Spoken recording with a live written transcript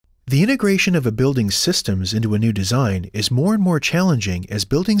The integration of a building's systems into a new design is more and more challenging as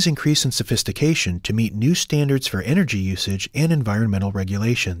buildings increase in sophistication to meet new standards for energy usage and environmental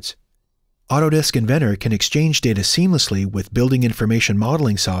regulations. Autodesk Inventor can exchange data seamlessly with building information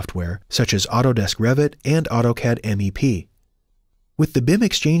modeling software such as Autodesk Revit and AutoCAD MEP. With the BIM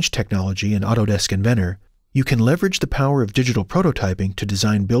Exchange technology in Autodesk Inventor, you can leverage the power of digital prototyping to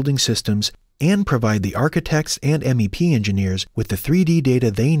design building systems and provide the architects and MEP engineers with the 3D data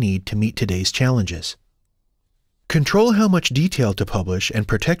they need to meet today's challenges. Control how much detail to publish and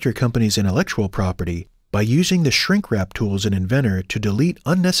protect your company's intellectual property by using the shrink wrap tools in Inventor to delete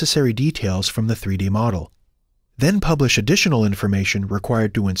unnecessary details from the 3D model. Then publish additional information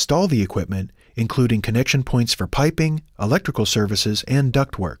required to install the equipment, including connection points for piping, electrical services, and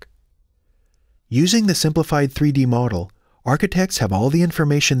ductwork. Using the simplified 3D model, architects have all the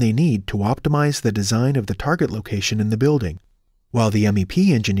information they need to optimize the design of the target location in the building, while the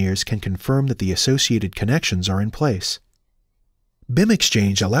MEP engineers can confirm that the associated connections are in place. BIM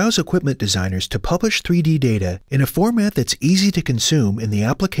Exchange allows equipment designers to publish 3D data in a format that's easy to consume in the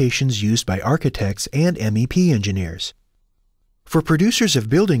applications used by architects and MEP engineers. For producers of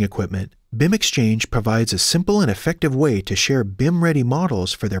building equipment, BIM Exchange provides a simple and effective way to share BIM-ready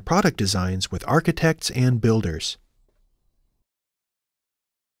models for their product designs with architects and builders.